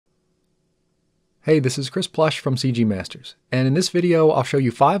Hey, this is Chris Plush from CG Masters, and in this video I'll show you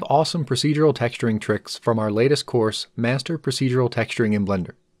 5 awesome procedural texturing tricks from our latest course, Master Procedural Texturing in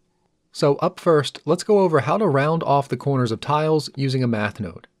Blender. So up first, let's go over how to round off the corners of tiles using a math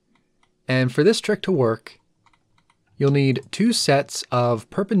node. And for this trick to work, you'll need 2 sets of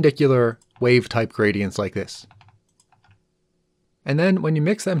perpendicular wave type gradients like this. And then when you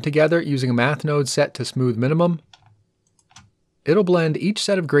mix them together using a math node set to smooth minimum, it'll blend each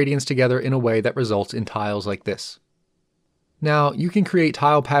set of gradients together in a way that results in tiles like this. Now, you can create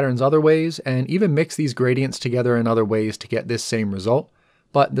tile patterns other ways and even mix these gradients together in other ways to get this same result,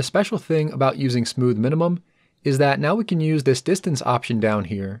 but the special thing about using smooth minimum is that now we can use this distance option down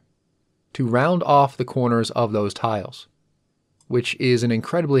here to round off the corners of those tiles, which is an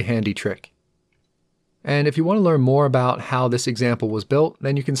incredibly handy trick. And if you want to learn more about how this example was built,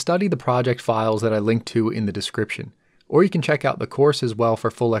 then you can study the project files that I linked to in the description. Or you can check out the course as well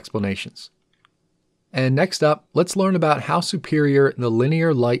for full explanations. And next up, let's learn about how superior the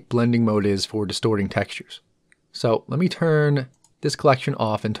linear light blending mode is for distorting textures. So let me turn this collection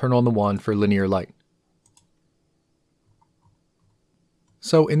off and turn on the one for linear light.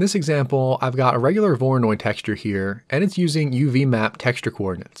 So in this example, I've got a regular Voronoi texture here, and it's using UV map texture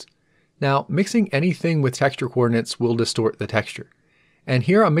coordinates. Now, mixing anything with texture coordinates will distort the texture. And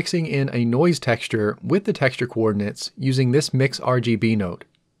here I'm mixing in a noise texture with the texture coordinates using this mix RGB node.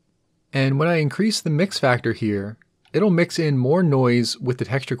 And when I increase the mix factor here, it'll mix in more noise with the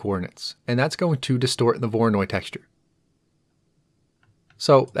texture coordinates, and that's going to distort the Voronoi texture.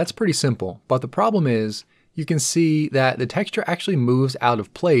 So that's pretty simple, but the problem is you can see that the texture actually moves out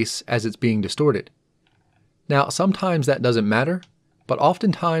of place as it's being distorted. Now sometimes that doesn't matter, but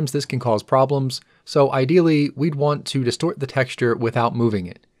oftentimes this can cause problems, so ideally we'd want to distort the texture without moving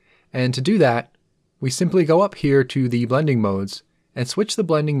it. And to do that, we simply go up here to the blending modes and switch the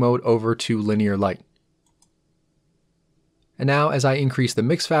blending mode over to linear light. And now as I increase the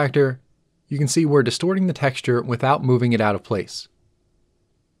mix factor, you can see we're distorting the texture without moving it out of place.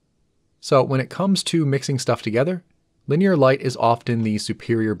 So when it comes to mixing stuff together, linear light is often the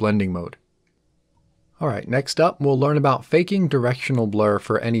superior blending mode. Alright, next up we'll learn about faking directional blur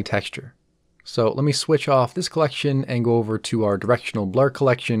for any texture. So let me switch off this collection and go over to our directional blur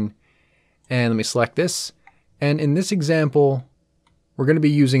collection, and let me select this. And in this example, we're going to be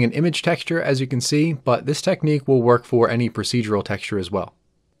using an image texture as you can see, but this technique will work for any procedural texture as well.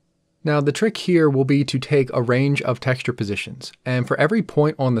 Now the trick here will be to take a range of texture positions, and for every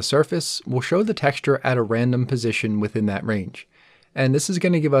point on the surface, we'll show the texture at a random position within that range. And this is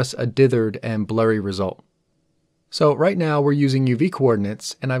going to give us a dithered and blurry result. So right now we're using UV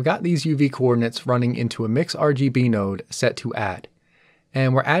coordinates, and I've got these UV coordinates running into a mix RGB node set to add.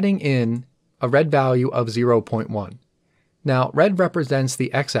 And we're adding in a red value of 0.1. Now red represents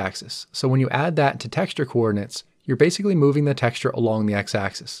the x-axis, so when you add that to texture coordinates, you're basically moving the texture along the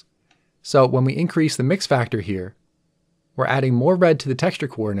x-axis. So when we increase the mix factor here, we're adding more red to the texture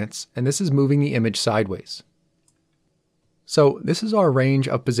coordinates, and this is moving the image sideways. So this is our range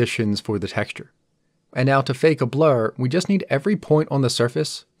of positions for the texture. And now to fake a blur, we just need every point on the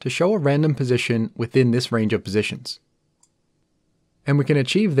surface to show a random position within this range of positions. And we can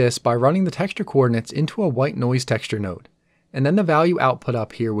achieve this by running the texture coordinates into a white noise texture node. And then the value output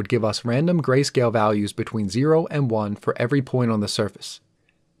up here would give us random grayscale values between 0 and 1 for every point on the surface.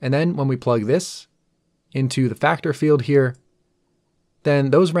 And then when we plug this into the factor field here,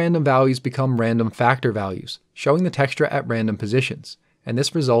 then those random values become random factor values, showing the texture at random positions, and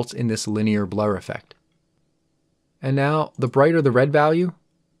this results in this linear blur effect. And now, the brighter the red value,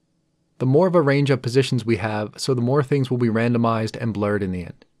 the more of a range of positions we have, so the more things will be randomized and blurred in the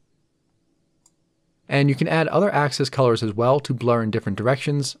end. And you can add other axis colors as well to blur in different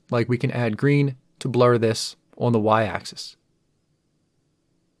directions, like we can add green to blur this on the y-axis.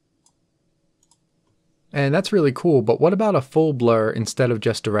 And that's really cool, but what about a full blur instead of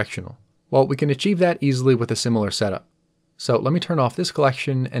just directional? Well, we can achieve that easily with a similar setup. So let me turn off this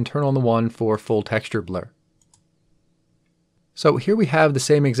collection and turn on the one for full texture blur. So here we have the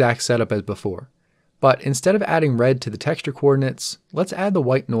same exact setup as before, but instead of adding red to the texture coordinates, let's add the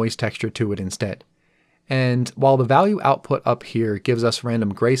white noise texture to it instead. And while the value output up here gives us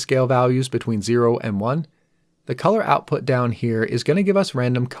random grayscale values between 0 and 1, the color output down here is going to give us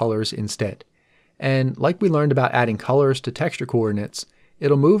random colors instead. And like we learned about adding colors to texture coordinates,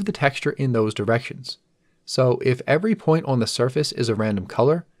 it'll move the texture in those directions. So if every point on the surface is a random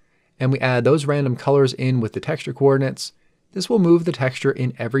color, and we add those random colors in with the texture coordinates, this will move the texture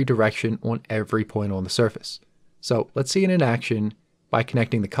in every direction on every point on the surface. So let's see it in action by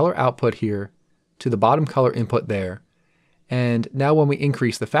connecting the color output here to the bottom color input there. And now when we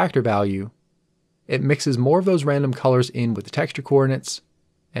increase the factor value, it mixes more of those random colors in with the texture coordinates,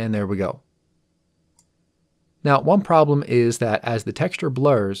 and there we go. Now, one problem is that as the texture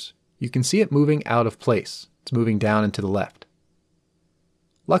blurs, you can see it moving out of place. It's moving down and to the left.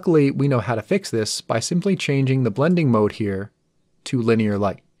 Luckily, we know how to fix this by simply changing the blending mode here to linear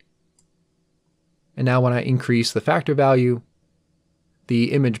light. And now when I increase the factor value,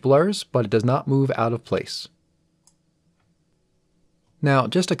 the image blurs, but it does not move out of place. Now,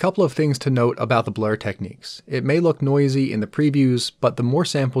 just a couple of things to note about the blur techniques. It may look noisy in the previews, but the more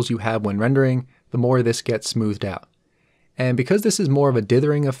samples you have when rendering, the more this gets smoothed out. And because this is more of a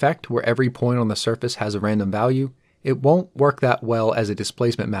dithering effect where every point on the surface has a random value, it won't work that well as a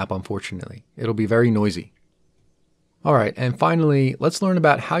displacement map, unfortunately. It'll be very noisy. Alright, and finally, let's learn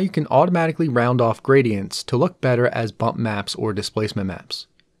about how you can automatically round off gradients to look better as bump maps or displacement maps.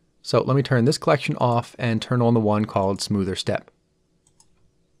 So let me turn this collection off and turn on the one called Smoother Step.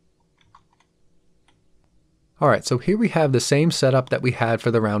 Alright, so here we have the same setup that we had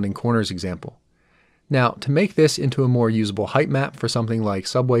for the rounding corners example. Now, to make this into a more usable height map for something like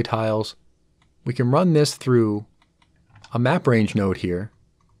subway tiles, we can run this through a map range node here,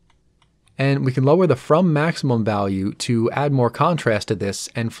 and we can lower the from maximum value to add more contrast to this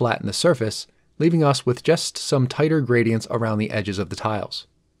and flatten the surface, leaving us with just some tighter gradients around the edges of the tiles.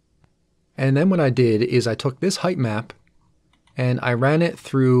 And then what I did is I took this height map and I ran it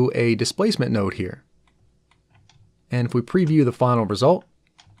through a displacement node here. And if we preview the final result,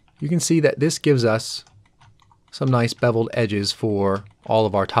 you can see that this gives us some nice beveled edges for all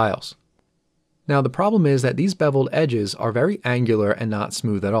of our tiles. Now the problem is that these beveled edges are very angular and not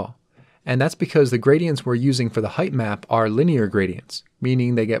smooth at all. And that's because the gradients we're using for the height map are linear gradients,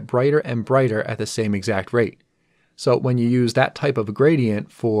 meaning they get brighter and brighter at the same exact rate. So when you use that type of a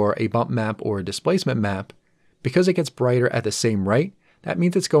gradient for a bump map or a displacement map, because it gets brighter at the same rate, that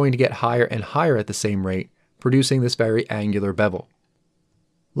means it's going to get higher and higher at the same rate, producing this very angular bevel.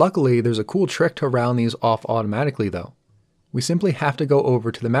 Luckily, there's a cool trick to round these off automatically though. We simply have to go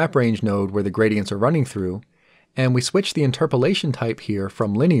over to the map range node where the gradients are running through, and we switch the interpolation type here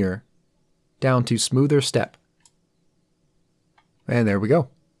from linear down to Smoother Step. And there we go.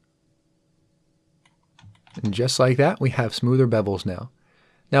 And just like that, we have smoother bevels now.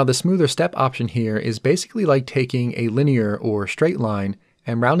 Now the Smoother Step option here is basically like taking a linear or straight line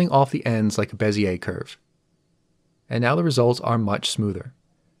and rounding off the ends like a Bezier curve. And now the results are much smoother.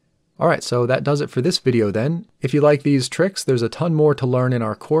 Alright, so that does it for this video then. If you like these tricks, there's a ton more to learn in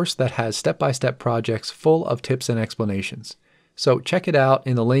our course that has step-by-step projects full of tips and explanations. So check it out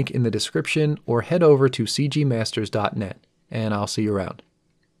in the link in the description or head over to cgmasters.net, and I'll see you around.